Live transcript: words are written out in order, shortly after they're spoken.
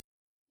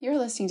You're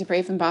listening to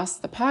Brave and Boss,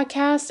 the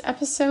podcast,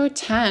 episode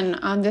 10.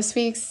 On this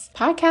week's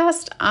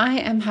podcast, I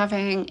am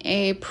having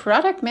a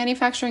product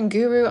manufacturing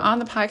guru on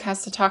the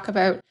podcast to talk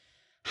about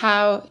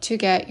how to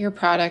get your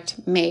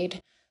product made.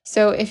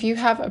 So if you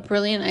have a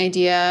brilliant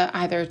idea,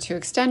 either to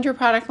extend your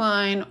product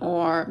line,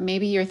 or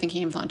maybe you're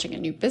thinking of launching a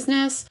new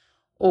business,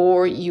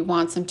 or you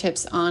want some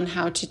tips on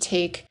how to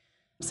take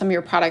some of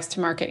your products to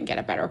market and get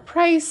a better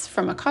price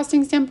from a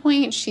costing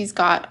standpoint, she's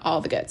got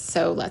all the goods.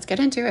 So let's get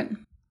into it.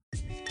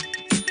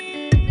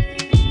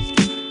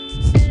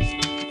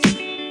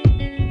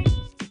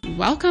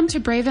 Welcome to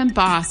Brave and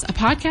Boss, a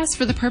podcast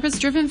for the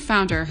purpose-driven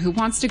founder who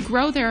wants to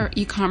grow their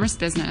e-commerce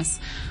business.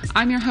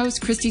 I'm your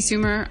host, Christy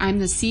Sumer. I'm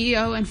the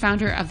CEO and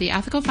founder of the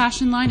ethical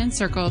fashion line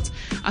Encircled,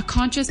 a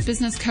conscious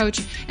business coach,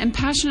 and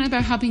passionate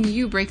about helping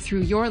you break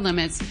through your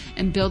limits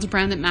and build a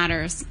brand that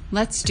matters.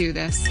 Let's do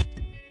this.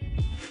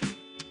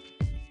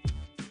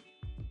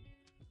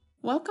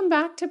 Welcome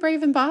back to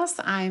Brave and Boss.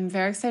 I'm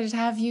very excited to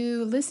have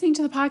you listening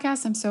to the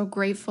podcast. I'm so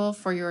grateful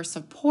for your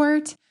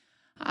support.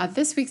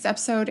 This week's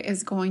episode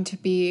is going to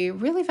be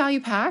really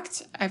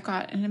value-packed. I've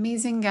got an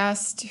amazing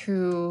guest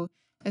who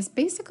is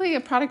basically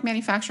a product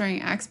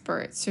manufacturing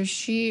expert. So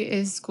she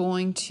is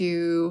going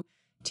to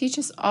teach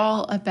us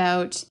all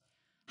about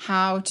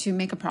how to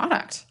make a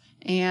product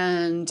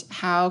and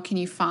how can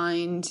you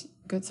find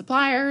good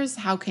suppliers,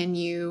 how can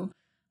you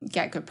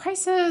get good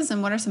prices,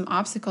 and what are some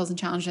obstacles and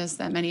challenges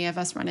that many of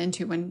us run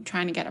into when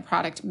trying to get a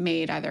product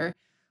made either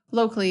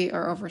locally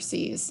or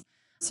overseas.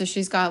 So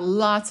she's got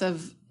lots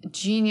of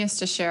genius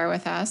to share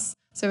with us.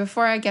 So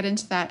before I get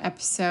into that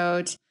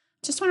episode,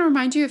 just want to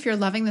remind you, if you're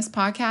loving this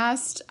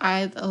podcast,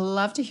 I'd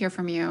love to hear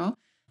from you.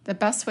 The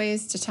best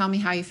ways to tell me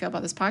how you feel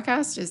about this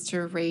podcast is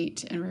to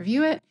rate and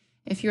review it.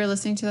 If you're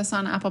listening to this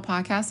on Apple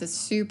Podcasts, it's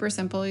super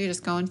simple. You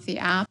just go into the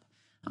app,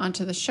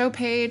 onto the show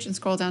page, and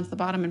scroll down to the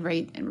bottom and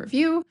rate and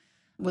review.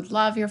 Would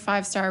love your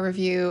 5-star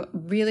review.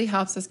 Really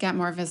helps us get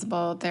more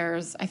visible.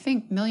 There's, I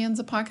think, millions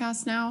of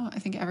podcasts now. I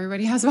think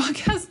everybody has a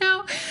podcast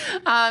now.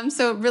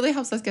 So it really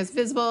helps us get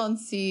visible and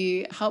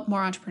help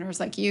more entrepreneurs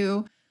like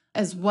you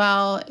as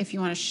well. If you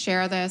want to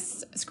share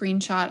this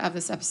screenshot of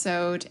this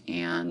episode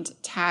and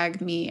tag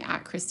me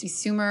at Christy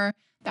Sumer,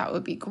 that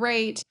would be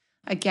great.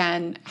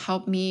 Again,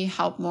 help me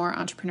help more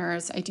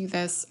entrepreneurs. I do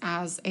this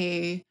as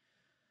a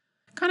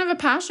kind of a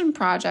passion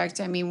project.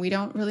 I mean, we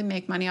don't really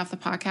make money off the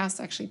podcast.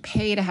 I actually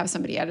pay to have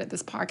somebody edit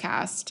this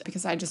podcast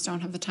because I just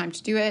don't have the time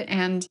to do it.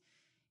 And,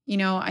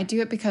 I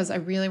do it because I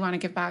really want to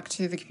give back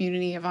to the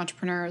community of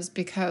entrepreneurs,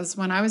 because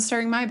when I was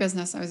starting my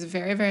business, I was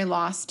very, very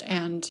lost.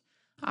 And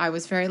I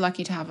was very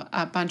lucky to have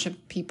a bunch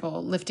of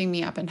people lifting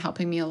me up and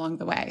helping me along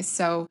the way.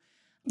 So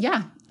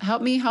yeah,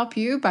 help me help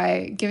you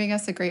by giving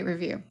us a great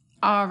review.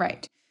 All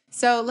right.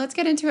 So let's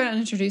get into it and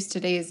introduce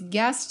today's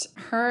guest.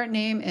 Her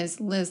name is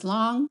Liz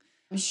Long.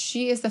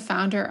 She is the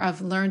founder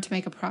of Learn to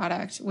Make a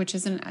Product, which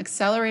is an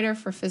accelerator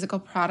for physical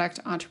product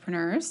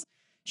entrepreneurs.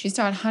 She's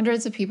taught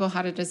hundreds of people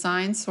how to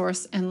design,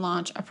 source, and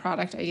launch a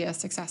product idea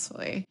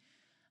successfully.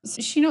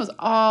 So she knows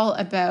all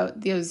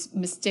about those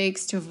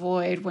mistakes to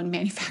avoid when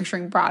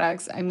manufacturing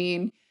products. I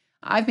mean,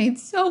 I've made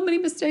so many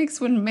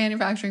mistakes when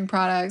manufacturing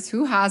products.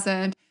 Who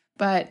hasn't?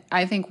 But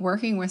I think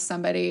working with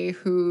somebody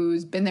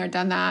who's been there,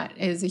 done that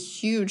is a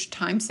huge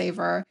time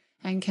saver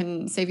and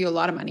can save you a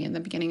lot of money in the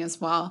beginning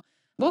as well.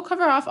 We'll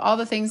cover off all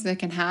the things that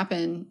can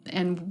happen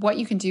and what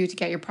you can do to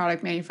get your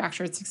product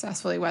manufactured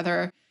successfully,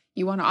 whether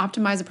you want to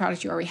optimize a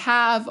product you already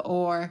have,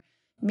 or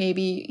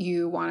maybe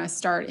you want to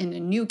start in a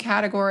new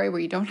category where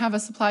you don't have a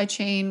supply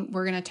chain.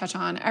 We're going to touch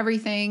on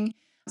everything.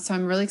 So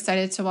I'm really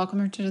excited to welcome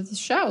her to the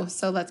show.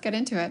 So let's get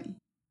into it.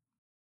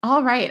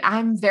 All right.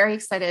 I'm very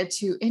excited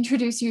to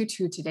introduce you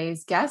to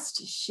today's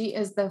guest. She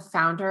is the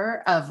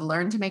founder of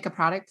Learn to Make a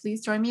Product.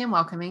 Please join me in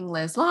welcoming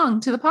Liz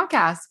Long to the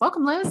podcast.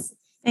 Welcome, Liz.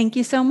 Thank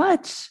you so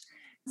much.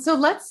 So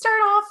let's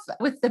start off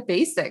with the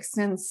basics,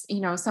 since,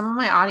 some of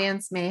my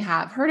audience may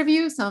have heard of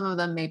you, some of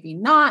them maybe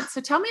not.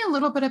 So tell me a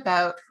little bit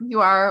about who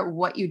you are,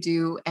 what you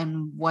do,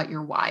 and what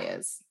your why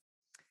is.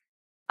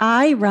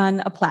 I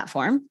run a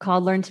platform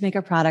called Learn to Make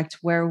a Product,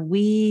 where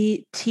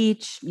we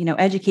teach,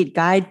 educate,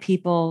 guide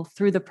people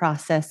through the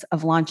process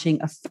of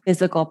launching a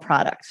physical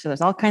product. So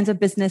there's all kinds of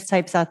business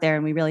types out there,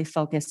 and we really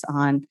focus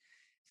on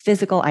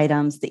physical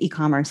items, the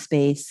e-commerce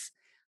space.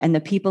 And the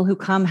people who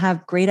come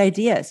have great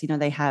ideas.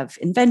 They have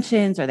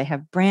inventions or they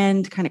have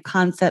brand kind of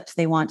concepts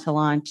they want to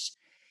launch.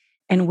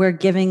 And we're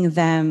giving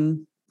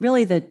them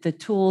really the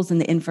tools and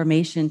the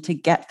information to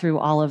get through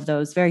all of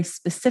those very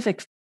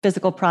specific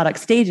physical product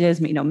stages,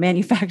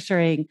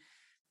 manufacturing,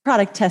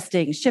 product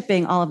testing,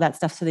 shipping, all of that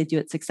stuff, so they do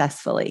it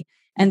successfully.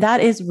 And that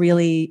is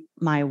really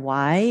my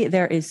why.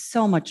 There is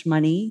so much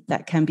money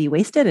that can be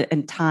wasted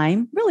and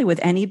time, really, with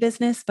any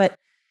business. But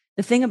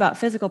the thing about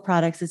physical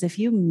products is if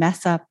you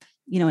mess up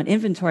an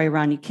inventory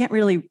run, you can't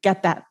really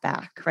get that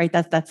back, right?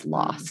 That's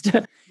lost.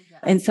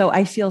 And so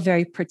I feel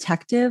very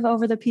protective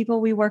over the people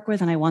we work with,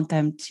 and I want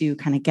them to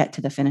kind of get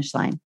to the finish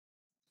line.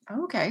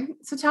 Okay.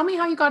 So tell me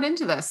how you got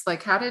into this.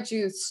 Like, how did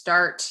you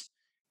start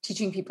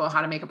teaching people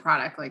how to make a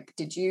product? Like,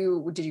 did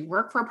you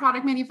work for a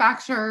product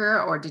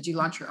manufacturer, or did you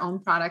launch your own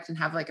product and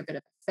have like a bit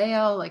of a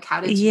fail? Like,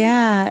 how did you?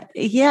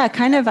 Yeah,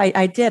 kind of.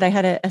 I did. I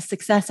had a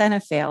success and a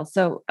fail.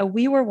 So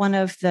we were one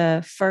of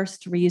the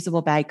first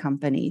reusable bag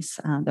companies,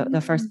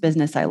 the first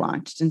business I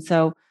launched. And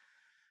so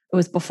it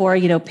was before,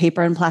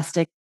 paper and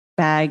plastic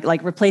bag,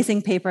 like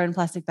replacing paper and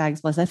plastic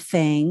bags was a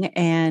thing.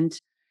 And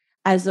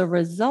as a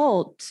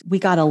result, we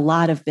got a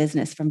lot of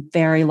business from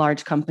very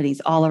large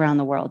companies all around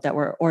the world that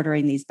were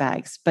ordering these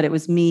bags. But it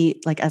was me,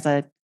 like as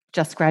a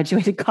just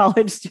graduated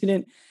college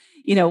student,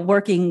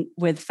 working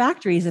with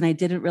factories, and I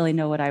didn't really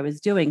know what I was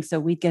doing. So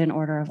we'd get an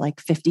order of like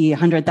 50,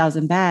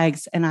 100,000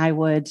 bags, and I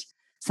would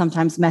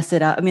sometimes mess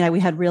it up. I mean, we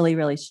had really,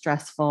 really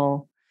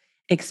stressful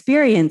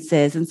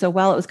experiences. And so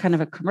while it was kind of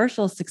a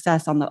commercial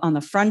success on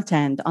the front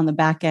end, on the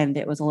back end,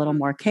 it was a little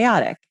more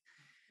chaotic.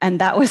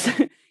 And that was,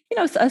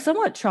 a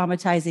somewhat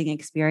traumatizing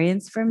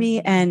experience for me.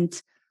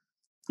 And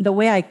the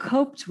way I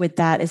coped with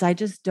that is I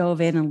just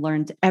dove in and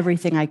learned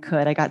everything I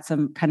could. I got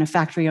some kind of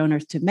factory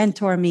owners to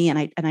mentor me,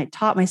 and I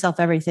taught myself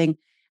everything.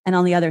 And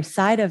on the other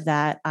side of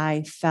that,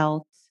 I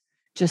felt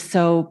just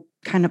so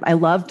I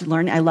loved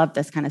learning. I loved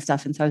this kind of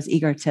stuff. And so I was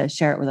eager to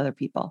share it with other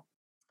people.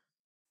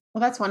 Well,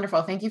 that's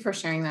wonderful. Thank you for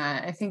sharing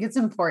that. I think it's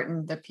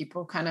important that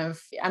people kind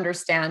of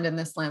understand in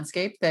this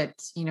landscape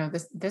that,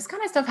 this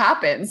kind of stuff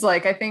happens.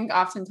 Like, I think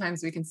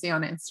oftentimes we can see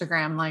on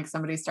Instagram, like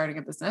somebody starting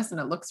a business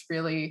and it looks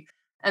really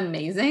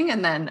amazing.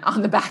 And then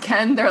on the back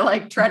end, they're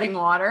like treading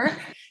water,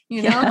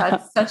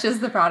 that's such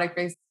as the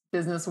product-based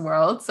business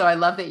world. So I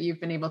love that you've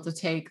been able to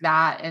take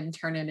that and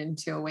turn it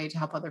into a way to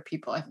help other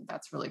people. I think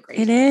that's really great.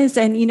 It is.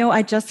 And,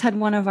 I just had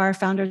one of our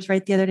founders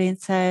write the other day and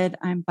said,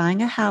 I'm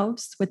buying a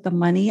house with the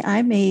money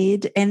I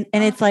made. And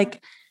it's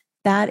like,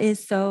 that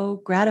is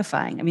so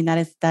gratifying. I mean, that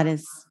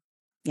is,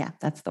 yeah,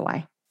 that's the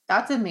why.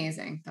 That's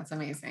amazing. That's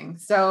amazing.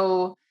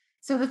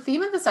 So the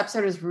theme of this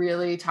episode is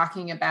really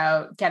talking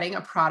about getting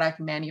a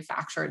product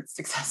manufactured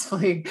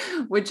successfully,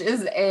 which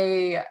is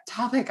a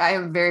topic I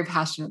am very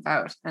passionate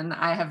about. And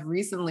I have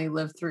recently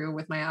lived through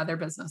with my other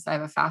business. I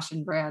have a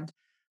fashion brand,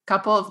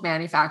 couple of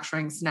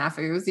manufacturing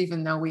snafus,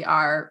 even though we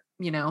are,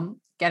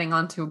 getting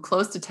on to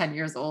close to 10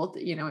 years old,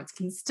 it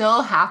can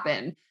still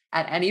happen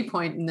at any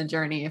point in the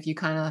journey if you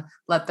kind of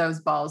let those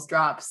balls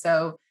drop.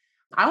 So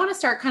I want to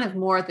start kind of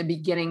more at the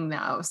beginning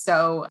though.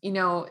 So,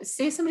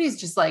 say somebody's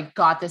just like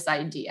got this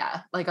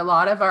idea, like a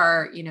lot of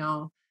our,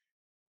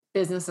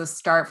 businesses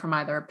start from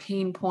either a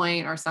pain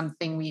point or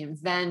something we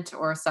invent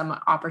or some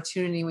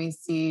opportunity we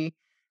see.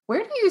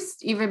 Where do you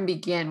even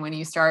begin when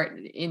you start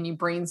and you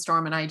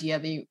brainstorm an idea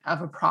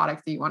of a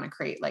product that you want to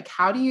create? Like,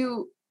 how do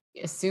you,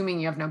 assuming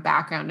you have no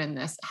background in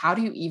this, how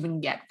do you even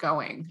get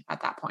going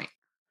at that point?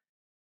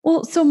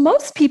 Well, so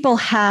most people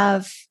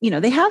have,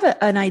 they have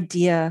an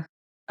idea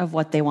of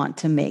what they want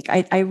to make.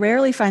 I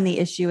rarely find the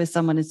issue as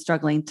someone is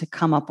struggling to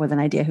come up with an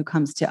idea who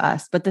comes to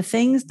us, but the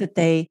thing that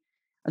they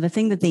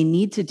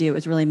need to do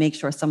is really make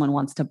sure someone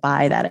wants to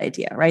buy that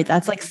idea, right?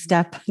 That's like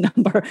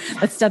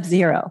that's step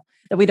 0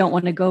 that we don't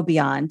want to go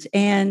beyond.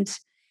 And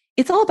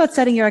it's all about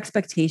setting your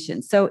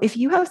expectations. So if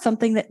you have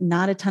something that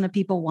not a ton of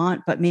people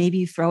want, but maybe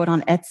you throw it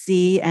on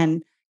Etsy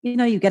and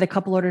you get a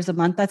couple orders a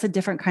month, that's a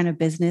different kind of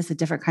business, a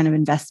different kind of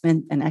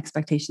investment and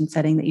expectation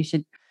setting that you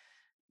should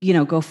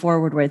go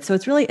forward with. So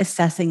it's really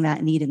assessing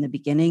that need in the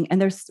beginning.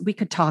 And we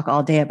could talk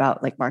all day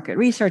about like market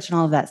research and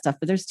all of that stuff,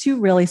 but there's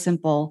 2 really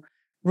simple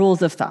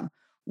rules of thumb.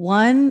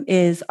 One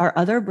is, are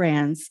other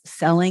brands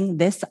selling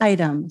this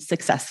item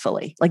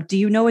successfully? Like, do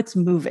you know it's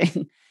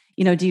moving?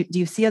 Do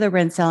you see other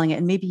brands selling it?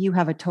 And maybe you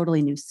have a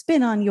totally new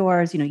spin on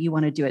yours. You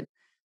want to do it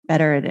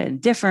better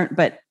and different,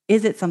 but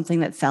is it something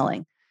that's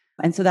selling?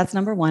 And so that's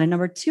number 1. And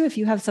number 2, if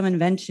you have some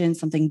invention,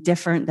 something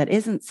different that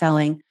isn't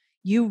selling,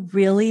 you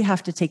really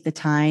have to take the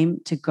time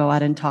to go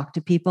out and talk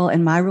to people.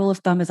 And my rule of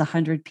thumb is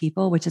 100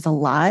 people, which is a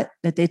lot,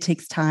 that it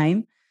takes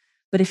time.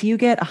 But if you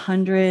get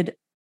 100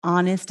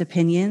 honest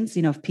opinions,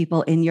 of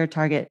people in your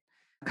target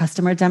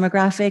customer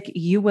demographic,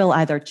 you will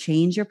either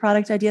change your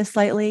product idea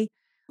slightly,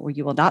 or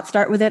you will not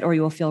start with it, or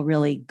you will feel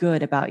really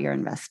good about your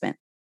investment.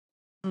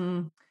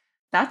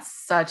 That's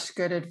such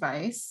good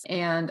advice.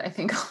 And I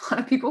think a lot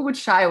of people would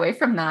shy away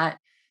from that.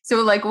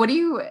 So like, what do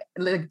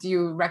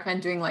you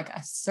recommend doing like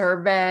a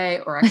survey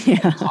or actually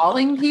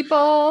calling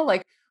people?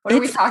 Like, what are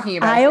we talking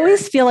about? I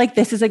always feel like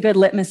this is a good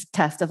litmus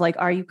test of like,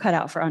 are you cut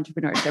out for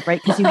entrepreneurship,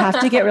 right? Because you have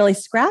to get really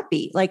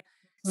scrappy. Like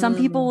some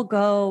people will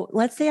go,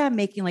 let's say I'm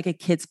making like a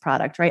kid's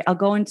product, right? I'll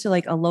go into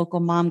like a local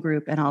mom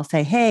group and I'll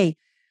say, hey,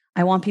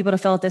 I want people to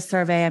fill out this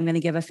survey. I'm going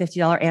to give a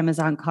 $50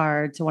 Amazon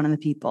card to one of the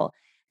people.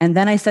 And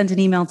then I sent an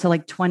email to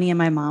like 20 of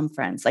my mom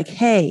friends, like,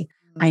 hey,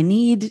 I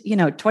need,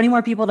 20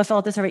 more people to fill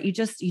out this survey. You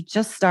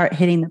just start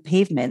hitting the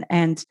pavement.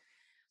 And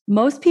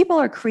most people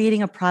are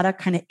creating a product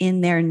kind of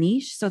in their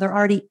niche. So they're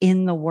already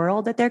in the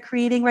world that they're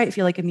creating, right? If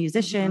you're like a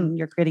musician,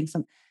 you're creating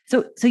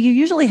so you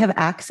usually have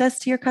access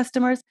to your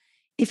customers.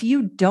 If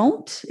you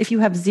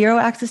have 0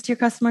 access to your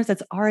customers,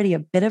 that's already a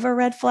bit of a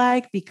red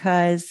flag,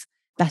 because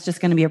that's just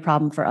going to be a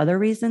problem for other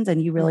reasons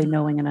and you really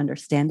knowing and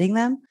understanding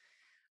them.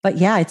 But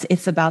yeah,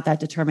 it's about that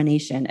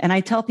determination. And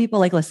I tell people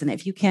like, listen,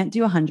 if you can't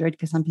do 100,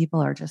 because some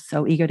people are just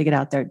so eager to get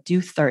out there,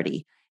 do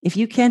 30. If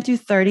you can't do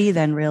 30,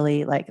 then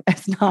really like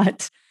that's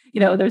not,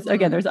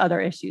 there's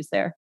other issues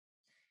there.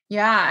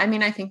 Yeah, I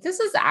mean, I think this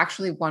is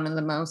actually one of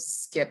the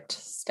most skipped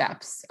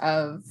steps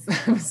of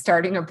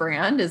starting a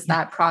brand is Yeah.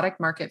 that product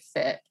market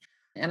fit.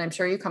 And I'm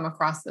sure you come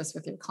across this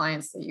with your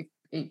clients that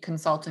you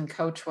consult and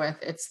coach with.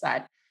 It's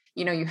that,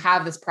 you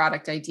have this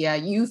product idea,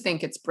 you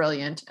think it's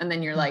brilliant, and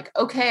then you're like,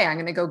 okay, I'm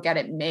going to go get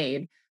it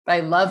made. But I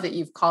love that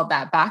you've called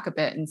that back a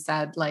bit and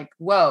said, like,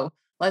 whoa,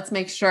 let's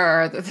make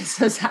sure that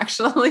this is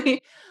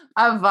actually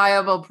a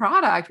viable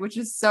product, which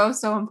is so,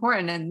 so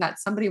important, and that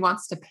somebody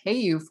wants to pay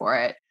you for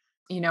it.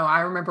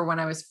 I remember when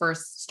I was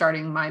first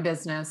starting my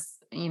business,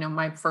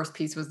 my first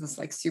piece was this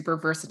like super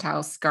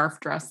versatile scarf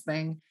dress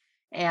thing.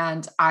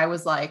 And I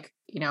was like,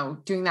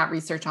 doing that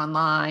research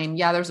online.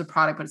 Yeah, there's a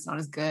product, but it's not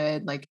as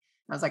good. Like,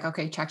 I was like,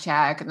 okay, check,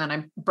 check. And then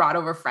I brought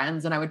over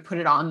friends and I would put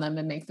it on them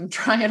and make them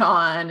try it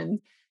on and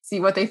see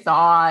what they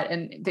thought.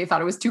 And they thought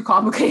it was too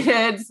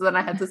complicated. So then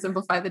I had to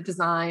simplify the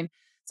design.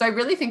 So I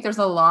really think there's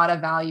a lot of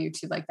value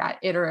to like that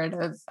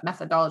iterative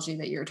methodology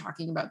that you're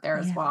talking about there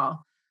as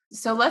well.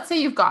 So let's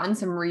say you've gotten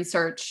some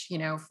research,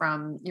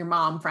 from your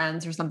mom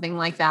friends or something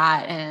like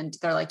that. And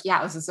they're like,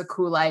 yeah, this is a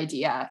cool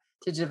idea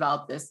to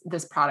develop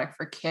this product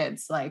for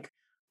kids. Like,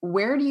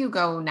 where do you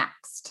go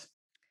next?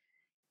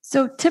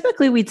 So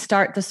typically we'd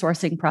start the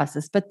sourcing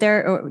process, but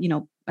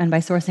and by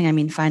sourcing, I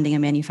mean finding a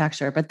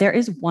manufacturer, but there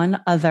is one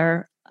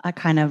other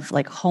kind of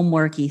like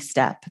homeworky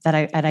step that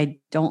I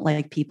don't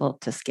like people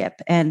to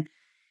skip. And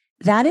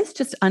that is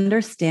just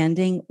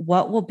understanding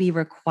what will be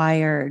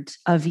required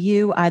of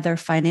you either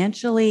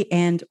financially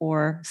and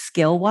or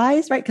skill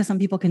wise, right? Because some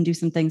people can do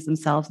some things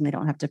themselves and they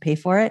don't have to pay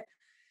for it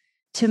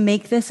to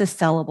make this a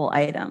sellable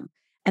item.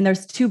 And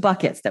there's two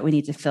buckets that we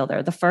need to fill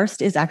there. The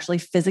first is actually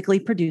physically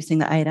producing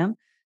the item.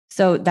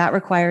 So that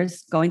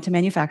requires going to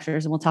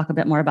manufacturers, and we'll talk a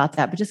bit more about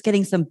that, but just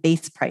getting some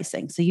base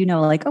pricing. So,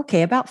 like,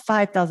 okay, about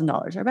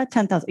 $5,000 or about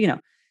 $10,000,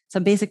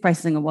 some basic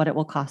pricing of what it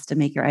will cost to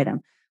make your item.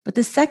 But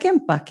the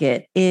second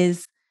bucket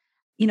is,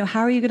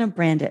 how are you going to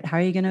brand it? How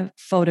are you going to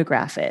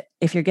photograph it?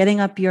 If you're getting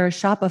up your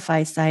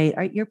Shopify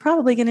site, you're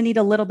probably going to need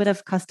a little bit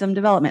of custom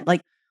development.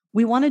 Like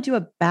we want to do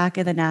a back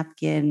of the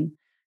napkin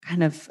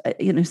kind of,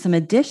 some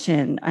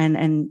addition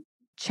and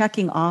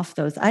checking off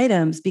those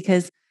items,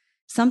 because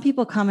some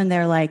people come and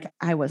they're like,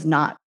 I was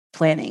not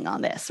planning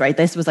on this, right?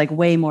 This was like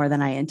way more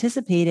than I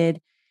anticipated.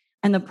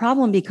 And the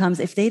problem becomes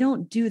if they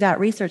don't do that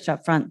research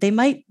up front, they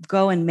might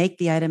go and make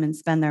the item and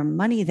spend their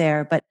money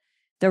there, but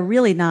they're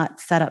really not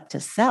set up to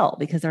sell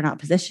because they're not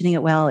positioning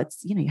it well. It's,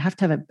 you have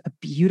to have a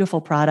beautiful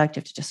product.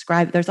 You have to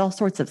describe, there's all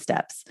sorts of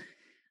steps.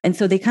 And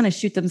so they kind of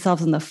shoot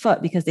themselves in the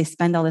foot because they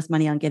spend all this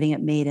money on getting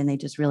it made and they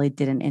just really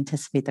didn't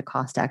anticipate the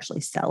cost to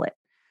actually sell it.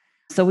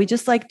 So we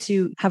just like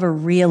to have a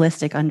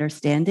realistic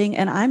understanding.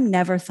 And I'm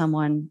never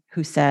someone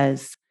who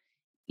says,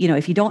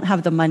 if you don't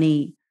have the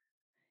money,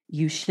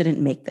 you shouldn't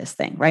make this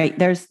thing, right?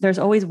 There's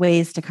always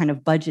ways to kind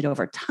of budget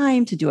over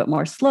time, to do it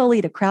more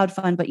slowly, to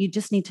crowdfund, but you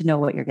just need to know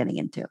what you're getting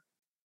into.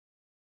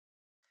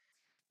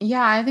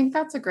 Yeah, I think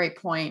that's a great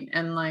point.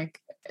 And like,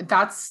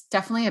 that's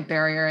definitely a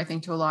barrier, I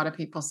think, to a lot of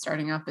people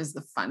starting up is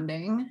the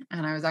funding.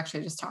 And I was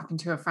actually just talking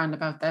to a friend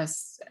about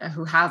this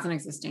who has an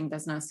existing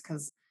business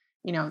because,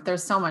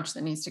 there's so much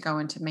that needs to go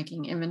into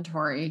making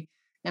inventory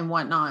and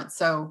whatnot.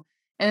 So,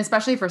 and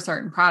especially for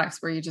certain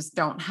products where you just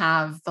don't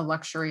have the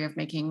luxury of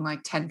making like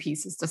 10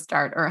 pieces to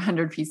start or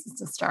 100 pieces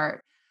to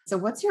start. So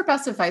what's your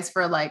best advice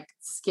for like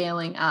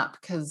scaling up?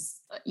 Because,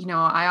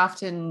 I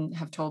often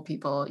have told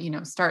people,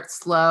 start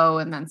slow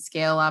and then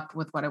scale up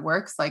with what it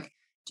works. Like,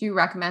 do you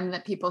recommend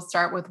that people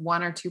start with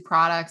one or two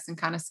products and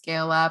kind of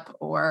scale up?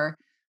 Or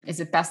is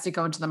it best to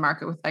go into the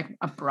market with like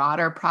a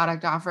broader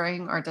product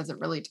offering, or does it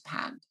really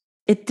depend?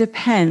 It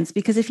depends,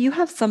 because if you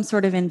have some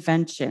sort of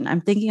invention,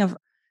 I'm thinking of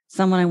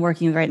someone I'm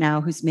working with right now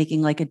who's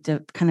making like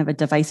kind of a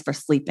device for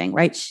sleeping,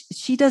 right?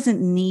 She doesn't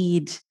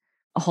need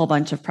a whole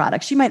bunch of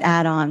products. She might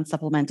add on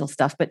supplemental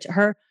stuff, but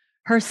her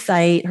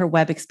site, her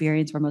web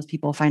experience where most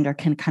people find her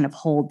can kind of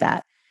hold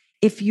that.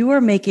 If you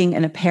are making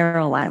an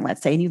apparel line,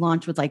 let's say, and you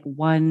launch with like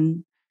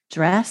one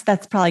dress,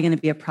 that's probably going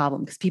to be a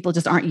problem because people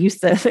just aren't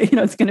used to,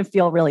 it's going to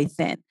feel really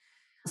thin.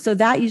 So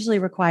that usually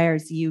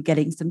requires you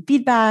getting some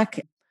feedback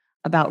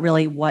about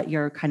really what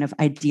your kind of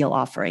ideal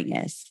offering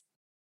is.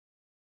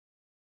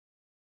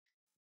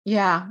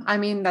 Yeah, I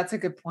mean, that's a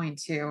good point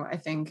too. I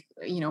think,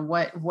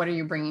 what are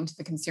you bringing to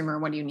the consumer?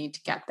 What do you need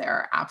to get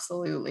there?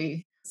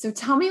 Absolutely. So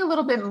tell me a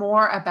little bit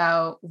more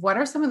about what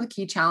are some of the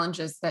key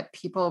challenges that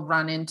people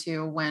run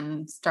into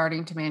when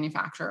starting to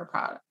manufacture a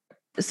product?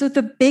 So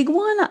the big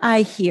one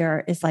I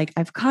hear is like,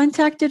 I've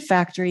contacted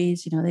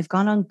factories, they've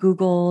gone on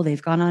Google,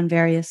 they've gone on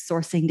various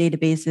sourcing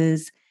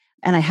databases,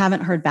 and I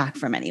haven't heard back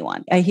from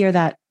anyone. I hear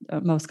that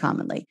most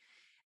commonly.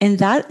 And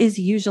that is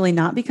usually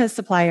not because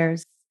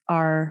suppliers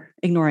are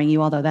ignoring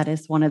you, although that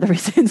is one of the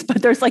reasons,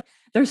 but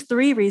there's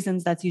three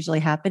reasons that's usually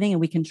happening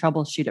and we can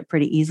troubleshoot it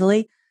pretty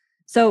easily.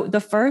 So the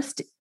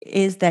first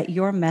is that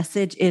your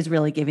message is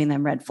really giving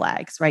them red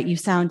flags, right? You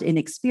sound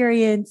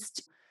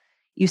inexperienced.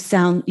 You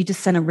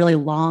just send a really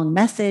long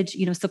message.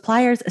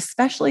 Suppliers,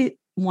 especially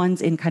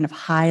ones in kind of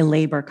high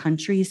labor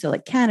countries, so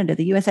like Canada,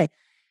 the USA,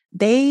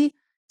 they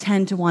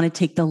tend to want to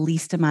take the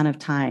least amount of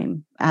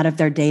time out of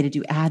their day to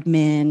do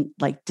admin,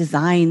 like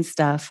design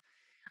stuff.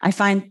 I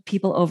find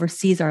people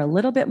overseas are a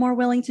little bit more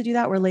willing to do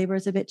that where labor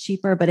is a bit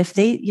cheaper. But if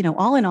they,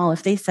 all in all,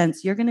 if they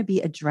sense you're going to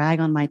be a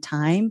drag on my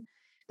time,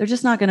 they're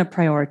just not going to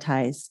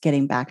prioritize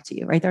getting back to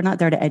you, right? They're not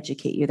there to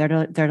educate you. They're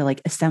to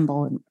like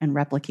assemble and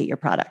replicate your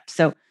product.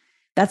 So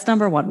that's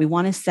number one. We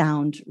want to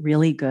sound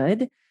really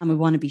good and we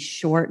want to be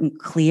short and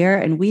clear.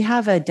 And we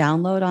have a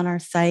download on our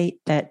site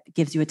that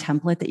gives you a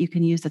template that you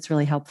can use that's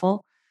really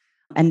helpful.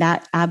 And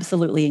that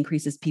absolutely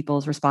increases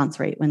people's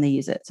response rate when they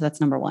use it. So that's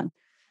number one.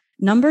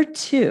 Number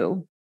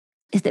two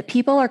is that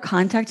people are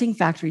contacting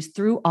factories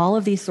through all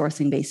of these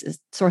sourcing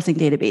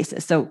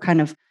databases. So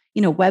kind of,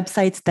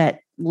 websites that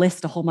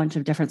list a whole bunch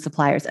of different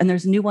suppliers. And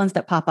there's new ones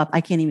that pop up.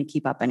 I can't even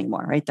keep up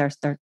anymore, right?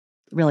 They're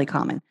really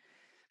common.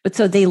 But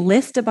so they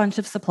list a bunch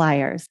of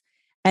suppliers.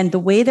 And the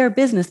way their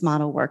business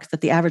model works that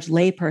the average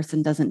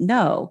layperson doesn't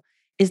know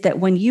is that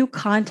when you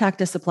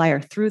contact a supplier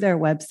through their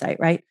website,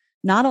 right?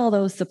 Not all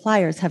those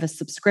suppliers have a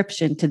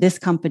subscription to this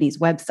company's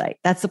website.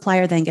 That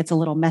supplier then gets a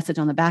little message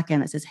on the back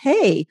end that says,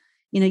 hey,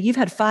 you've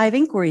had 5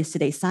 inquiries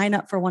today, sign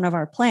up for one of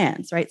our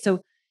plans, right?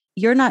 So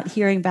you're not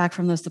hearing back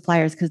from those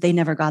suppliers because they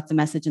never got the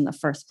message in the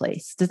first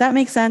place. Does that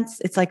make sense?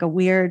 It's like a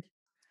weird,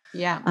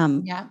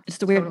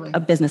 just a weird totally. A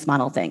business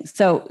model thing.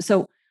 So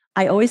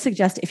I always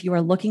suggest if you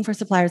are looking for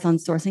suppliers on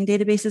sourcing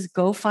databases,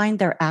 go find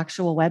their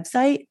actual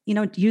website.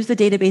 Use the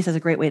database as a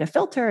great way to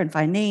filter and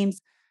find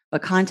names,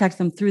 but contact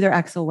them through their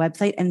actual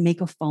website and make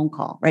a phone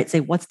call, right?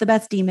 Say, what's the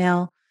best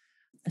email?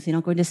 So you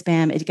don't go into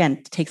spam. It,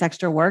 again, takes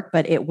extra work,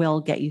 but it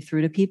will get you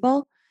through to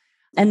people.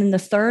 And then the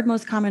third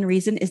most common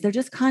reason is they're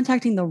just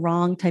contacting the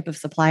wrong type of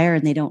supplier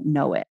and they don't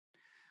know it.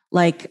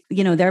 Like,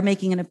 they're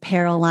making an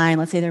apparel line.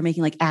 Let's say they're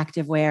making like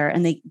activewear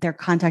and they're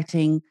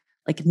contacting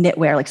like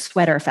knitwear, like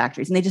sweater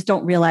factories, and they just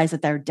don't realize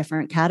that they're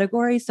different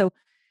categories. So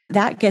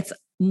that gets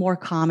more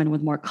common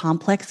with more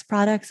complex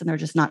products and they're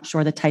just not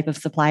sure the type of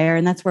supplier.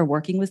 And that's where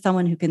working with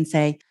someone who can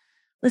say,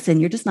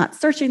 listen, you're just not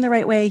searching the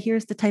right way.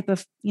 Here's the type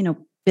of,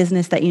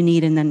 business that you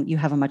need. And then you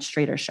have a much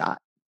straighter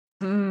shot.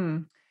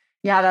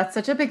 Yeah, that's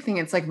such a big thing.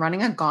 It's like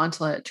running a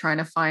gauntlet trying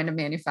to find a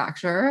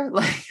manufacturer.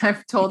 Like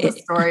I've told the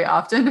story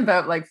often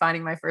about like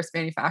finding my first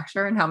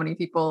manufacturer and how many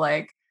people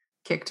like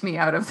kicked me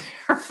out of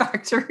their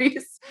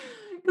factories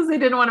because they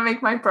didn't want to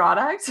make my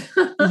product.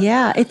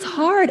 Yeah, it's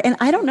hard. And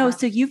I don't know.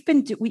 So you've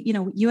been,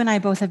 you and I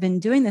both have been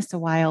doing this a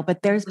while,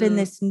 but there's been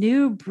this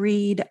new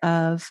breed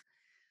of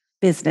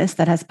business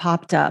that has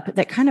popped up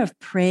that kind of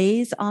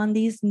preys on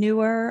these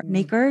newer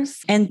makers.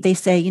 And they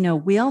say,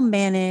 we'll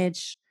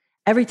manage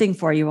everything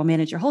for you. We'll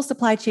manage your whole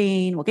supply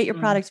chain. We'll get your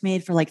products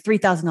made for like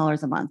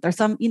 $3,000 a month or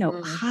some,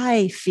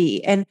 high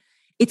fee. And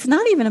it's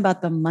not even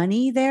about the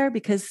money there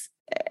because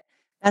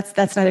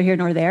that's neither here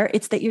nor there.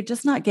 It's that you're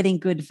just not getting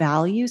good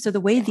value. So the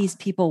way these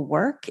people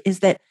work is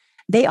that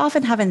they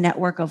often have a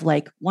network of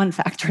like 1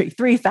 factory,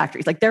 3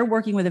 factories. Like they're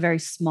working with a very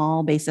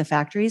small base of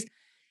factories.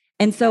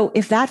 And so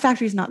if that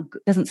factory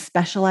doesn't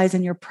specialize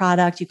in your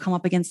product, you come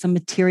up against some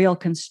material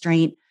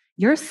constraint,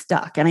 you're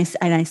stuck. And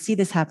I see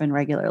this happen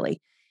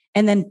regularly.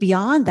 And then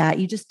beyond that,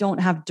 you just don't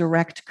have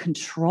direct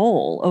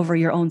control over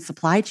your own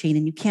supply chain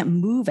and you can't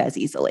move as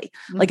easily.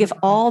 Like if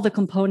all the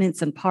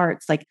components and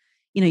parts, like,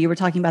 you were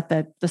talking about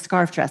the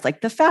scarf dress,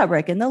 like the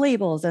fabric and the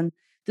labels and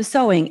the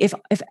sewing. If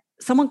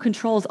someone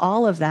controls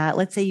all of that,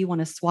 let's say you want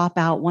to swap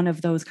out one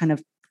of those kind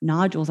of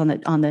nodules on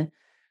the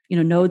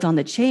nodes on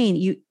the chain,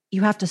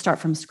 you have to start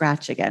from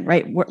scratch again,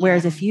 right?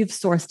 Whereas if you've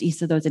sourced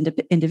each of those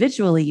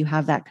individually, you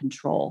have that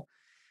control.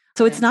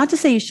 So it's not to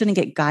say you shouldn't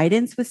get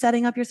guidance with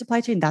setting up your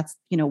supply chain. That's,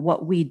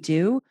 what we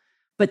do.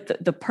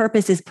 But the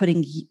purpose is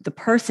putting the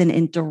person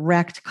in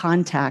direct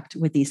contact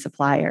with these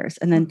suppliers.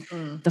 And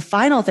then the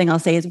final thing I'll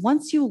say is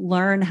once you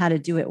learn how to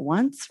do it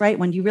once, right?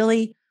 When you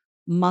really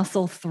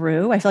muscle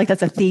through, I feel like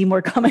that's a theme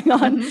we're coming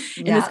on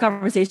in this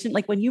conversation.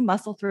 Like when you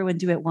muscle through and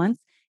do it once,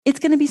 it's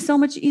going to be so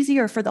much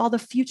easier for all the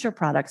future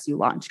products you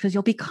launch because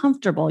you'll be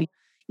comfortable.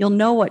 You'll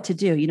know what to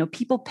do.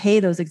 People pay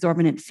those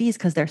exorbitant fees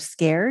because they're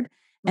scared.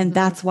 And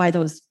that's why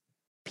those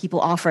people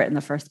offer it in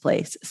the first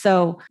place.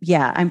 So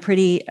yeah, I'm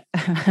pretty,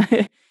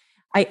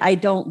 I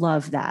don't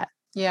love that.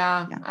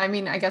 Yeah. I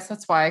mean, I guess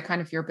that's why kind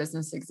of your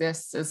business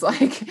exists is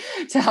like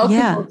to help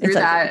people through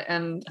that.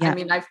 And I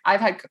mean,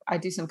 I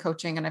do some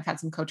coaching and I've had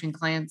some coaching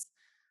clients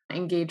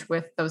engage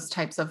with those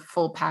types of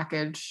full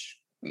package,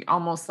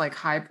 almost like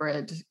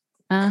hybrid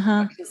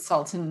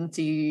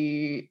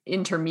consultancy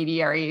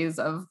intermediaries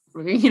of,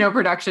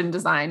 production,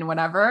 design,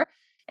 whatever.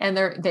 And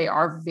they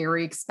are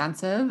very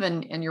expensive.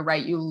 And you're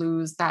right, you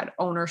lose that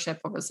ownership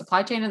over the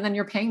supply chain. And then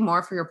you're paying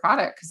more for your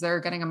product because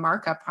they're getting a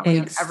markup probably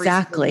on every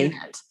single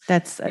unit.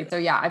 So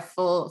yeah, I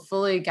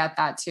fully get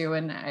that too.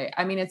 And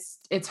I mean,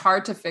 it's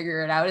hard to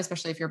figure it out,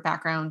 especially if your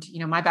background,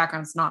 my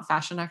background's not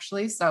fashion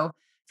actually. So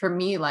for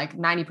me, like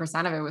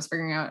 90% of it was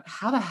figuring out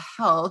how the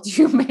hell do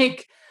you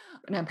make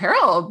an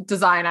apparel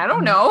design? I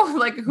don't know,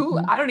 like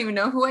I don't even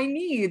know who I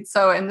need.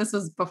 So, and this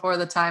was before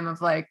the time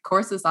of like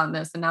courses on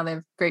this. And now they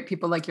have great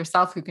people like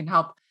yourself who can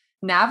help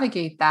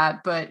navigate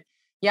that. But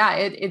yeah,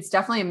 it's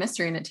definitely a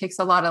mystery and it takes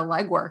a lot of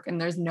legwork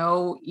and there's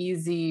no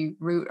easy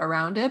route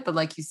around it. But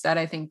like you said,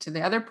 I think to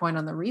the other point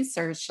on the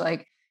research,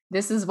 like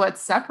this is what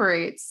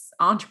separates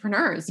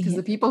entrepreneurs because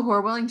the people who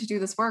are willing to do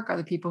this work are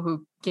the people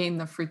who gain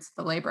the fruits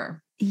of the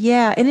labor.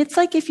 Yeah. And it's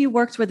like if you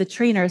worked with a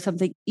trainer or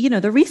something,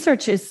 the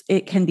research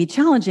it can be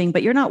challenging,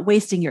 but you're not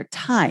wasting your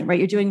time, right?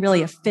 You're doing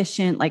really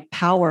efficient, like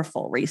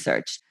powerful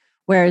research.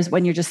 Whereas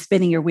when you're just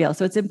spinning your wheel.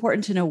 So it's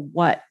important to know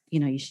what,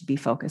 you should be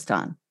focused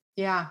on.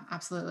 Yeah,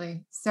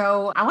 absolutely.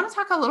 So I want to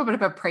talk a little bit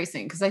about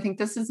pricing because I think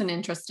this is an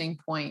interesting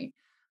point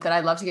that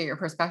I'd love to get your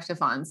perspective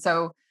on.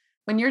 So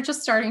when you're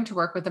just starting to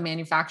work with a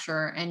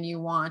manufacturer and you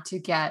want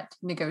to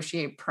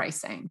negotiate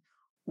pricing,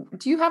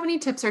 do you have any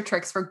tips or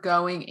tricks for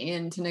going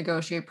in to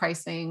negotiate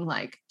pricing?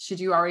 Like,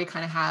 should you already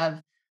kind of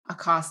have a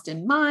cost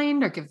in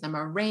mind or give them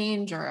a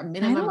range or a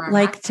minimum? I don't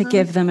like to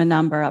give them a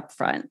number up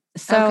front.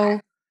 So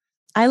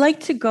I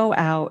like to go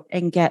out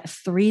and get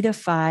 3 to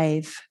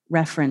 5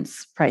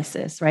 reference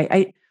prices,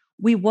 right?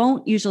 We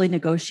won't usually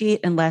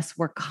negotiate unless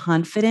we're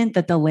confident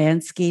that the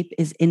landscape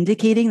is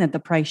indicating that the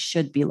price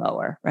should be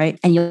lower, right?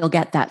 And you'll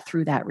get that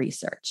through that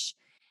research.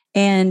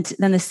 And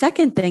then the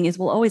second thing is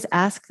we'll always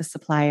ask the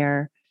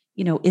supplier,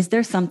 is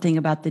there something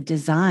about the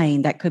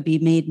design that could be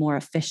made more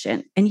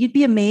efficient? And you'd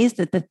be amazed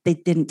that they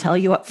didn't tell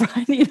you up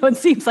front. It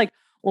seems like,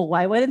 well,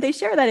 why wouldn't they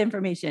share that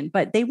information?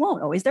 But they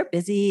won't always. They're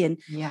busy. And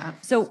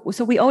so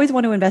we always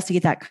want to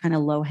investigate that kind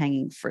of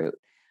low-hanging fruit.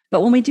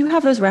 But when we do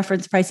have those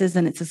reference prices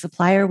and it's a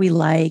supplier we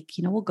like,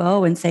 we'll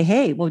go and say,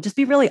 hey, well, just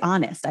be really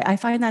honest. I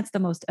find that's the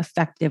most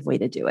effective way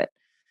to do it.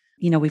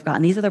 We've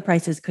gotten these other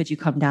prices. Could you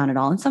come down at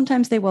all? And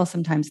sometimes they will,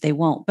 sometimes they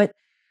won't. But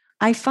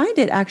I find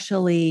it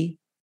actually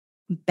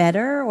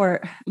better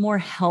or more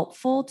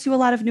helpful to a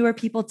lot of newer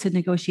people to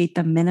negotiate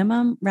the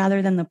minimum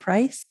rather than the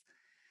price,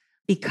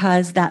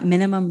 because that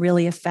minimum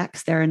really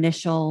affects their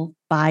initial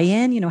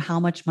buy-in, how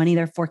much money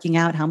they're forking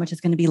out, how much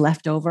is going to be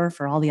left over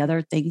for all the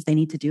other things they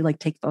need to do, like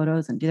take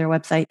photos and do their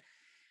website.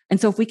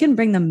 And so if we can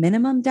bring the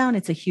minimum down,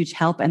 it's a huge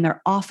help. And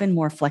they're often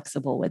more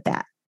flexible with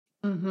that.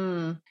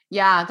 Mm-hmm.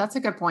 Yeah, that's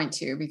a good point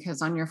too,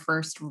 because on your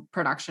first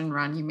production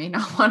run, you may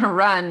not want to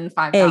run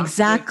 5,000.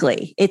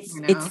 Exactly. It's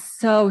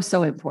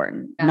so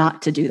important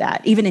not to do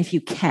that, even if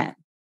you can.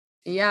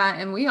 Yeah.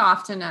 And we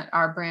often at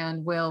our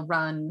brand will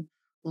run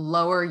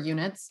lower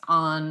units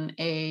on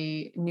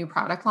a new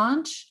product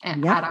launch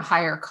and at a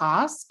higher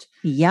cost.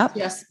 Yep.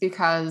 Just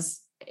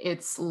because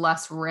it's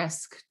less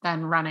risk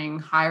than running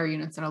higher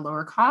units at a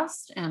lower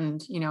cost.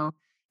 And,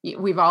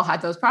 we've all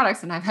had those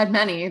products and I've had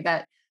many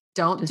that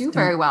don't do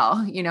very well,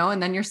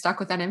 and then you're stuck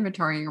with that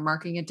inventory and you're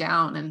marking it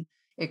down and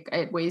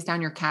it weighs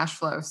down your cash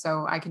flow.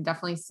 So I can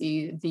definitely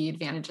see the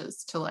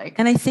advantages to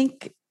and I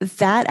think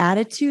that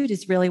attitude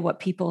is really what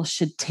people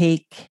should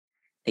take.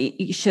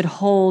 You should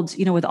hold,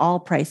 with all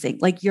pricing.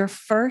 Like your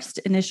first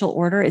initial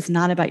order is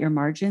not about your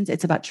margins.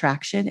 It's about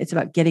traction. It's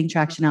about getting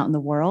traction out in the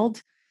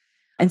world.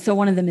 And so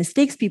one of the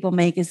mistakes people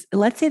make is,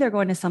 let's say they're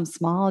going to some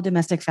small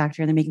domestic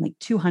factory and they're making like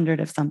 200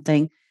 of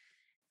something.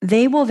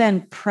 They will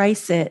then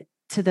price it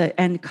to the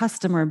end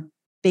customer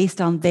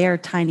based on their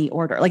tiny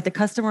order. Like the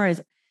customer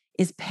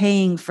is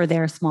paying for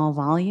their small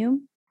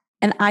volume.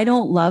 And I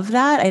don't love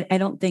that. I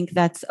don't think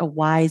that's a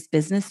wise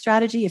business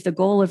strategy. If the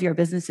goal of your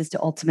business is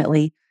to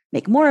ultimately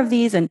make more of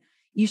these, and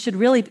you should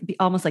really be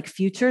almost like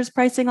futures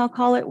pricing, I'll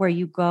call it, where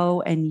you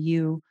go and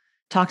you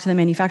talk to the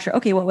manufacturer.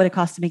 Okay, what would it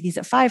cost to make these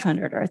at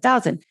 500 or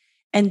 1,000?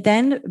 And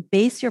then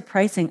base your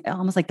pricing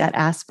almost like that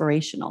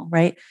aspirational,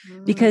 right?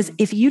 Because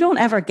if you don't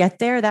ever get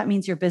there, that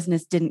means your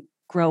business didn't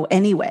grow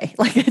anyway.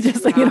 Like it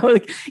just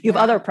you have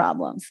other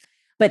problems.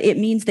 But it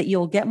means that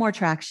you'll get more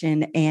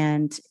traction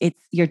and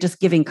you're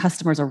just giving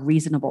customers a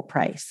reasonable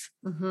price.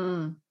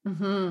 Mm-hmm.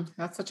 Mm-hmm.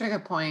 That's such a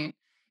good point.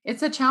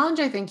 It's a challenge,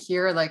 I think,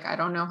 here. Like, I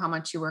don't know how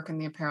much you work in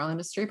the apparel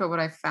industry, but what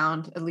I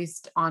found, at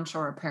least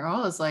onshore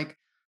apparel, is like,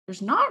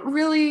 there's not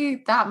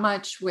really that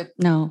much with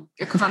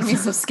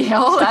economies of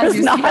scale as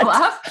you scale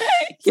up.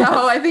 Yes.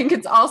 So I think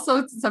it's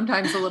also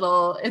sometimes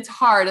it's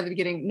hard at the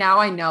beginning. Now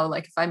I know,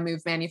 like if I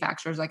move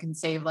manufacturers, I can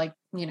save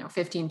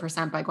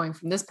 15% by going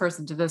from this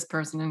person to this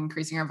person and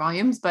increasing our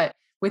volumes. But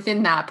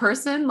within that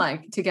person,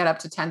 like to get up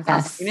to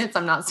 10,000 units,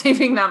 I'm not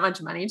saving that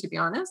much money, to be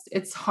honest.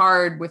 It's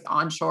hard with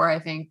onshore, I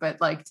think, but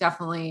like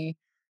definitely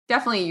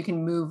you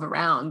can move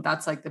around.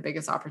 That's like the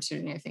biggest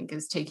opportunity, I think,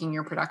 is taking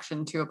your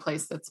production to a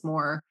place that's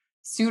more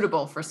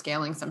suitable for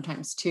scaling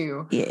sometimes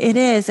too. It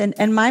is.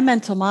 And my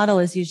mental model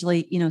is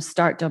usually,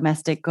 start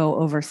domestic, go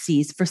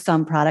overseas for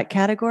some product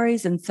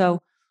categories. And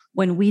so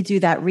when we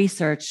do that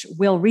research,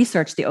 we'll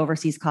research the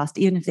overseas cost,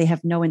 even if they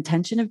have no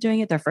intention of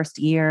doing it their first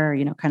year,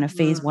 kind of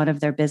phase one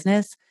of their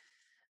business,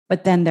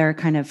 but then they're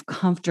kind of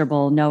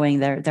comfortable knowing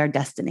their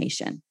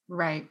destination.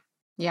 Right.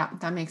 Yeah,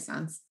 that makes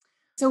sense.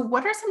 So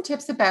what are some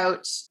tips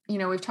about,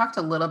 we've talked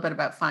a little bit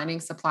about finding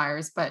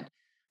suppliers, but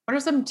what are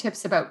some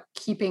tips about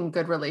keeping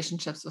good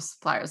relationships with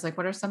suppliers? Like,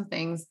 what are some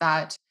things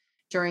that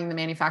during the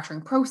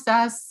manufacturing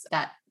process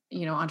that,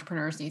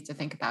 entrepreneurs need to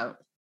think about?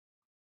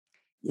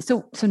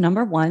 So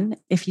number one,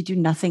 if you do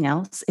nothing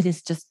else, it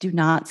is just do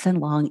not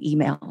send long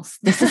emails.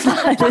 This is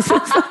not, this is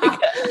like,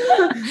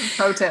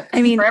 pro tip.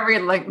 I mean, for every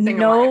thing in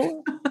life.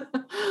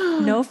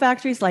 No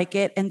factories like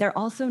it. And they're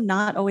also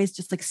not always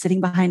just like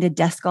sitting behind a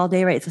desk all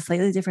day, right? It's a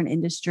slightly different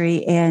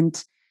industry.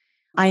 And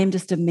I am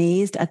just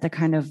amazed at the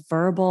kind of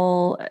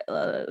verbal,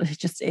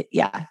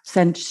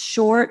 send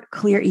short,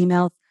 clear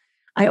emails.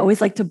 I always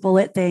like to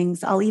bullet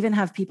things. I'll even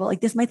have people like,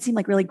 this might seem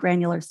like really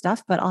granular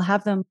stuff, but I'll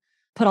have them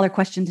put all their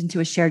questions into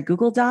a shared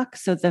Google Doc.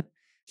 So the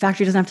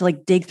factory doesn't have to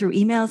like dig through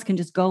emails, can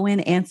just go in,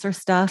 answer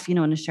stuff, in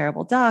a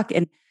shareable doc,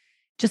 and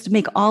just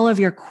make all of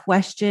your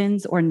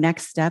questions or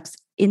next steps,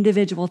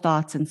 individual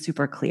thoughts, and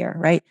super clear,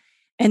 right?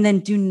 And then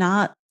do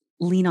not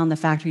lean on the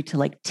factory to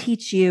like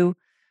teach you,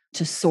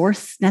 to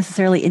source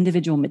necessarily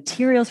individual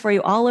materials for you,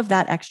 all of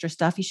that extra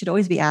stuff. You should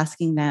always be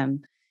asking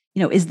them,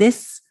 is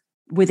this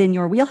within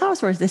your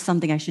wheelhouse or is this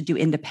something I should do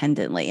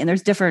independently? And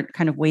there's different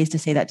kind of ways to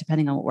say that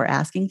depending on what we're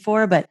asking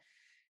for, but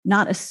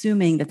not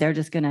assuming that they're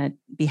just going to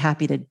be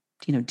happy to,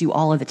 do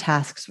all of the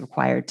tasks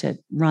required to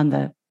run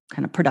the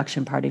kind of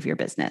production part of your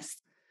business.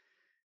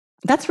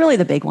 That's really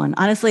the big one.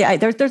 Honestly,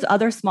 there's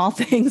other small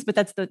things, but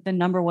that's the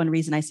number one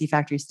reason I see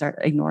factories start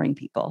ignoring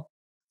people.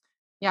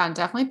 Yeah, and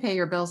definitely pay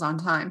your bills on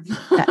time.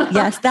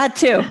 Yes, that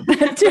too.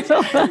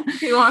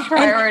 You want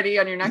priority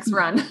on your next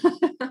run.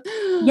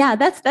 Yeah,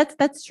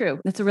 that's true.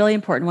 That's a really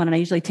important one. And I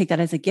usually take that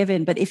as a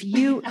given, but if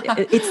you,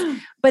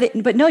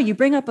 but no, you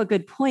bring up a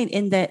good point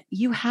in that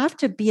you have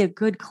to be a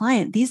good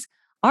client. These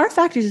are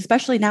factories,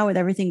 especially now with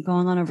everything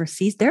going on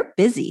overseas, they're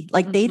busy.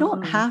 Like they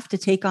don't have to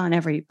take on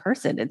every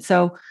person. And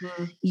so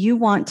you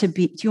want to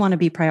be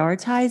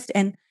prioritized,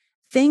 and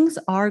things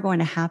are going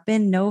to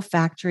happen. No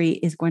factory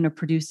is going to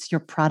produce your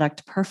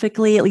product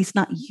perfectly, at least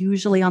not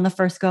usually on the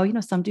first go.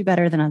 Some do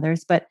better than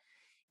others, but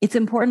it's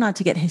important not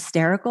to get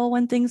hysterical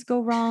when things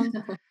go wrong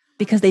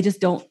because they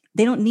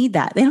don't need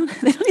that. They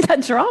don't need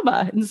that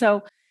drama. And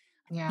so,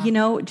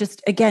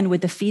 just again,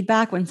 with the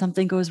feedback, when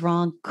something goes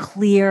wrong,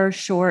 clear,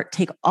 short,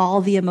 take all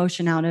the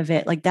emotion out of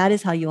it. Like that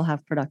is how you'll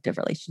have productive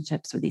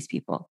relationships with these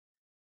people.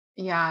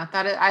 Yeah,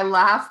 I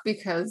laugh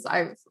because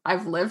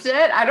I've lived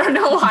it. I don't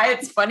know why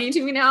it's funny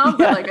to me now,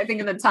 but like I think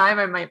in the time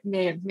I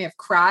may have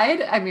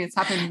cried. I mean, it's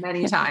happened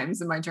many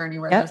times in my journey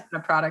where there's been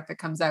a product that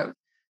comes out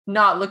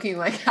not looking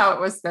like how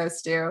it was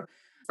supposed to,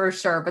 for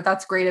sure. But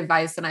that's great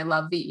advice, and I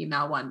love the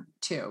email one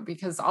too,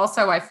 because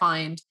also I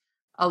find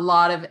a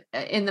lot of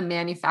in the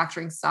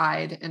manufacturing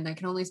side, and I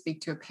can only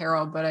speak to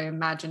apparel, but I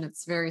imagine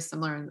it's very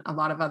similar in a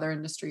lot of other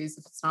industries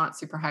if it's not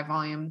super high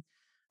volume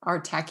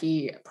or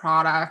techie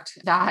product,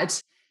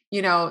 that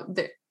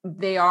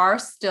they are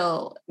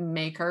still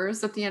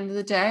makers at the end of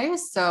the day.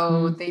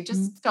 So they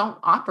just don't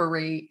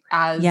operate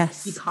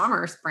as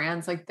e-commerce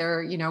brands. Like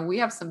we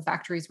have some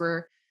factories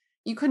where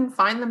you couldn't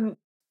find them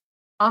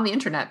on the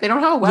internet. They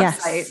don't have a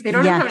website. They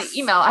don't even have an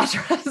email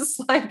address.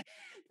 Like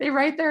they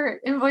write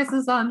their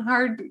invoices on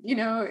hard,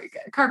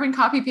 carbon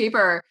copy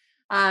paper.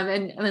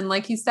 And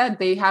like you said,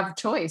 they have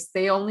choice.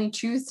 They only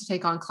choose to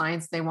take on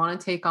clients they want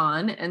to take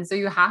on. And so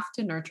you have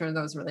to nurture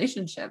those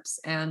relationships.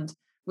 And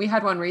we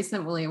had one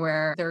recently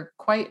where they're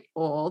quite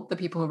old, the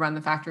people who run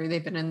the factory.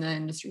 They've been in the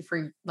industry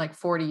for like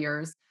 40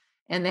 years.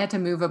 And they had to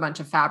move a bunch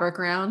of fabric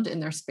around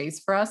in their space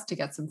for us to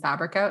get some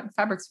fabric out. And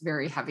fabric's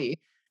very heavy.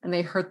 And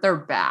they hurt their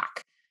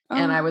back.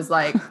 And I was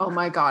like, oh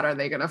my God, are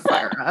they going to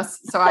fire us?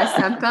 So I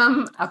sent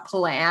them a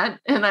plant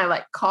and I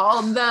like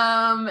called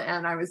them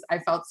and I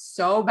felt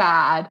so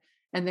bad.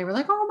 And they were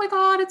like, oh my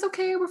God, it's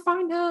okay. We're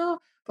fine now.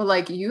 But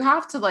like, you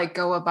have to like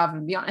go above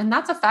and beyond. And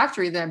that's a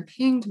factory that I'm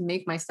paying to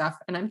make my stuff,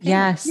 and I'm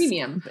paying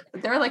premium.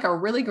 They're like a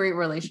really great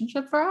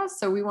relationship for us.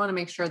 So we want to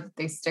make sure that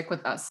they stick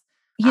with us.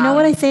 You know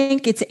what I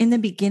think? It's in the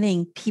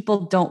beginning,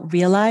 people don't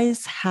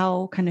realize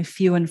how kind of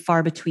few and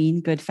far between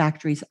good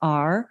factories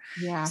are.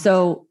 Yeah.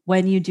 So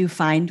when you do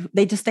find,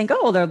 they just think,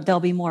 oh, there'll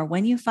be more.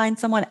 When you find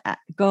someone,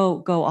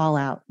 go all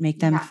out, make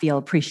them feel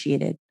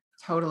appreciated.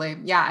 Totally.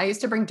 Yeah. I used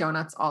to bring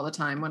donuts all the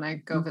time when I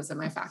go visit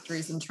my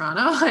factories in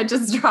Toronto. I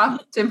just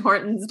dropped Tim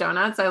Hortons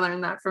donuts. I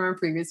learned that from a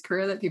previous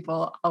career that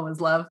people always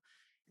love.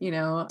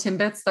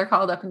 Timbits, they're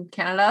called up in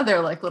Canada.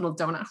 They're like little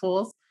donut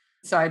holes.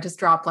 So I just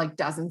dropped like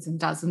dozens and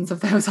dozens of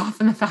those off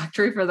in the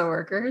factory for the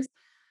workers.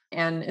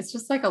 And it's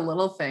just like a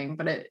little thing,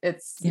 but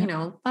it's,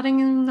 letting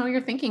them know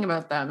you're thinking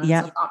about them. It's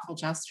a thoughtful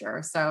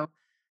gesture. So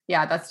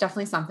yeah, that's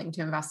definitely something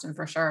to invest in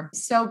for sure.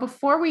 So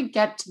before we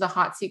get to the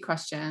hot seat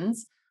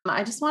questions,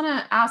 I just want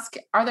to ask,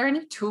 are there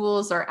any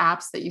tools or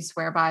apps that you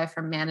swear by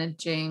for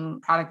managing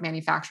product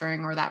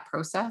manufacturing or that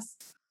process?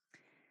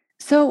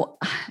 So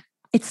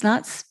it's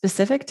not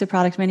specific to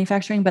product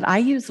manufacturing, but I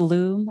use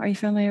Loom. Are you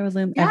familiar with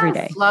Loom? Yes, every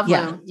day? Love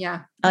Loom.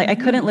 Yeah. I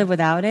couldn't live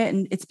without it.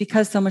 And it's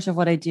because so much of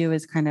what I do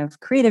is kind of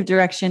creative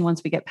direction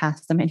once we get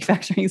past the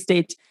manufacturing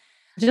stage,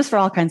 just for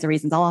all kinds of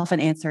reasons. I'll often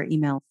answer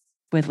emails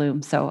with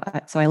Loom. So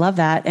I love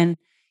that. And,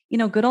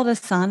 good old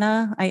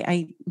Asana,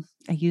 I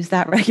use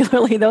that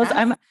regularly.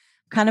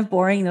 kind of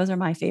boring, those are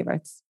my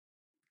favorites.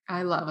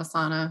 I love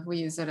Asana. We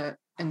use it at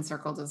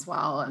Encircled as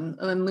well. And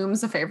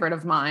Loom's a favorite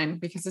of mine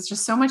because it's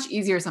just so much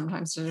easier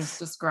sometimes to just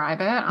describe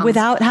it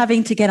without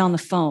having to get on the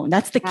phone.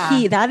 That's the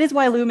key. That is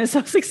why Loom is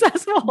so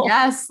successful.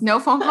 Yes. No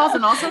phone calls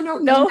and also no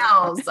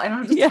emails. I don't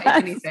have to type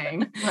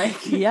anything.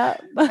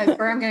 That's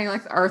where I'm getting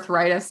like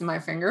arthritis in my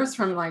fingers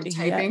from like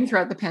typing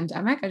throughout the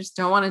pandemic. I just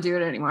don't want to do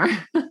it anymore.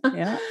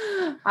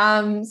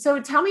 So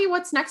tell me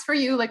what's next for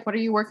you. Like, what are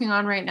you working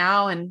on right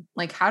now? And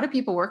like, how do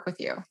people work with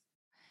you?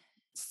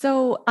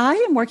 So I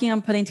am working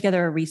on putting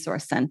together a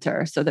resource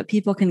center so that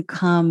people can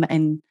come,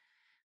 and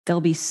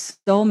there'll be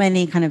so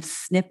many kind of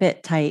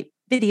snippet type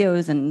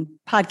videos and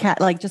podcast,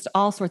 like just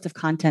all sorts of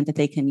content that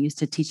they can use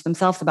to teach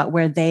themselves about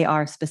where they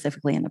are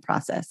specifically in the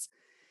process.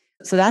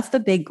 So that's the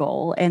big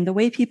goal. And the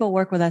way people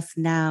work with us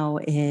now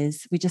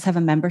is we just have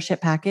a membership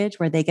package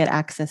where they get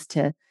access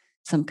to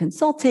some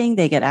consulting.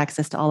 They get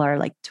access to all our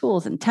like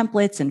tools and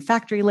templates and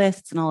factory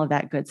lists and all of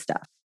that good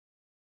stuff.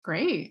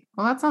 Great.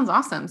 Well, that sounds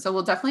awesome. So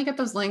we'll definitely get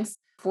those links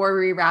before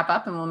we wrap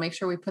up, and we'll make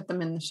sure we put them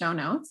in the show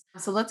notes.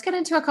 So let's get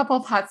into a couple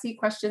of hot seat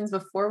questions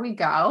before we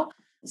go.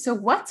 So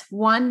what's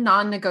one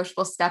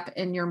non-negotiable step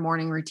in your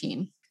morning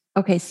routine?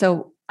 Okay.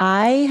 So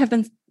I have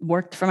been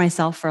worked for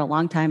myself for a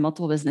long time,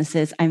 multiple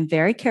businesses. I'm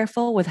very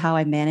careful with how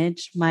I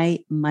manage my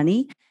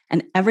money.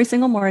 And every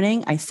single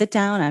morning I sit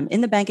down, I'm in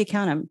the bank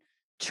account, I'm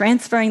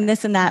transferring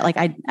this and that. Like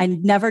I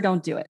never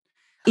don't do it.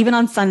 Even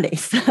on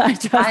Sundays.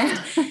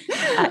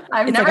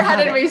 I've never had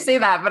anybody say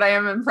that, but I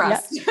am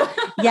impressed.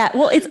 Yeah.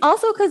 Well, it's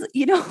also because,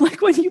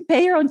 like when you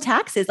pay your own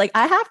taxes, like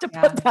I have to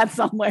put that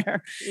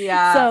somewhere.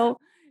 Yeah.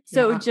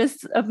 So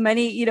just of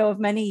many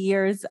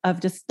years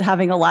of just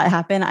having a lot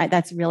happen,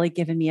 that's really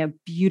given me a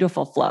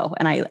beautiful flow,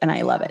 and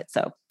I love it.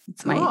 So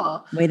it's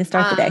my way to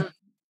start the day.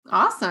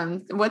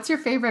 Awesome. What's your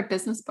favorite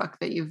business book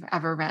that you've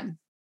ever read?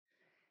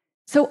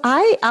 So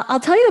I'll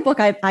tell you the book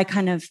I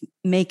kind of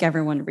make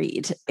everyone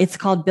read. It's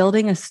called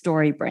Building a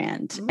Story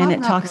Brand. And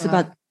it talks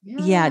about,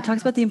 it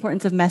talks about the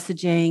importance of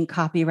messaging,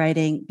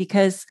 copywriting,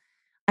 because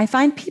I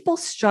find people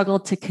struggle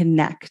to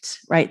connect,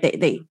 right?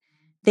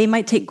 They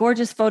might take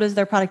gorgeous photos of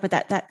their product, but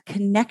that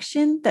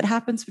connection that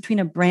happens between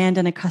a brand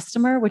and a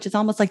customer, which is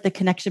almost like the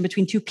connection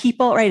between two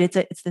people, right?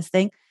 It's this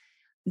thing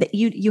that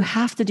you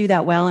have to do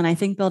that well. And I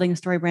think Building a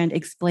Story Brand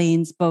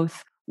explains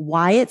both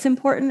why it's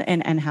important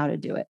and how to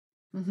do it.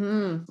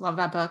 Mm-hmm. Love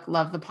that book.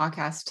 Love the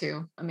podcast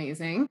too.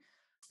 Amazing.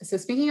 So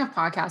speaking of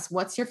podcasts,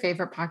 what's your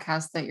favorite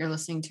podcast that you're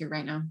listening to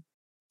right now?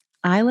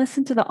 I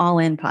listen to the All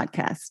In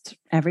podcast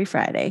every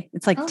Friday.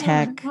 It's like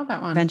tech,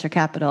 venture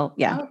capital.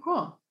 Yeah. Oh,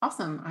 cool.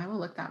 Awesome. I will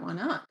look that one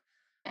up.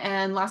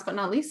 And last but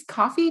not least,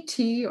 coffee,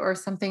 tea, or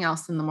something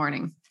else in the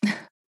morning?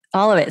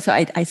 All of it. So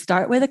I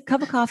start with a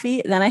cup of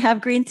coffee, then I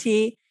have green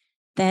tea,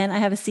 then I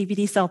have a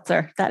CBD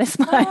seltzer. That is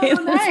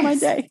my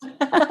day.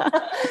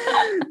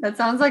 That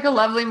sounds like a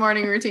lovely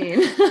morning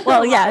routine.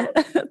 Well, yeah,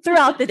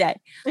 throughout the day.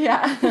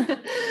 Yeah.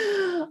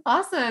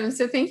 Awesome.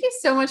 So thank you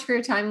so much for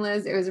your time,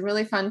 Liz. It was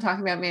really fun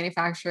talking about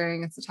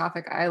manufacturing. It's a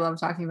topic I love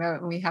talking about,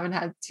 and we haven't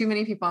had too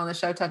many people on the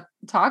show to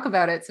talk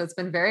about it. So it's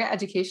been very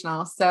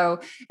educational. So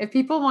if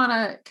people want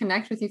to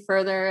connect with you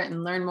further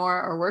and learn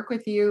more or work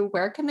with you,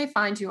 where can they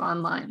find you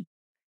online?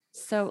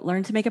 So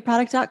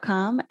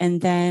learntomakeaproduct.com, and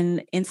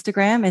then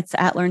Instagram, it's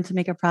at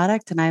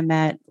learntomakeaproduct, and I'm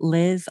at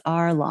Liz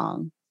R.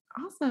 Long.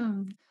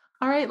 Awesome.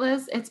 All right,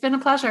 Liz, it's been a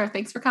pleasure.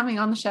 Thanks for coming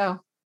on the show.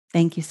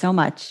 Thank you so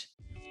much.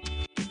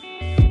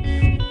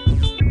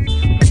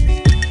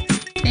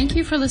 Thank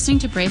you for listening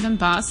to Brave and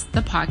Boss,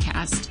 the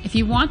podcast. If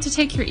you want to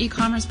take your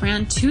e-commerce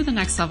brand to the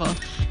next level,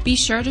 be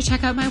sure to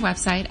check out my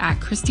website at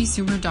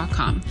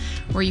christysumer.com,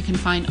 where you can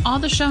find all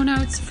the show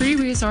notes, free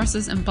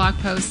resources, and blog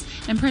posts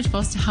and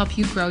printables to help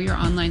you grow your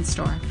online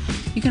store.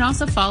 You can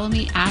also follow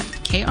me at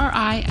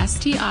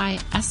KRISTISOOMER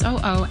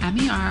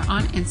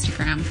on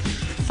Instagram.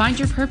 Find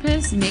your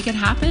purpose, make it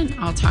happen.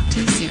 I'll talk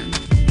to you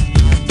soon.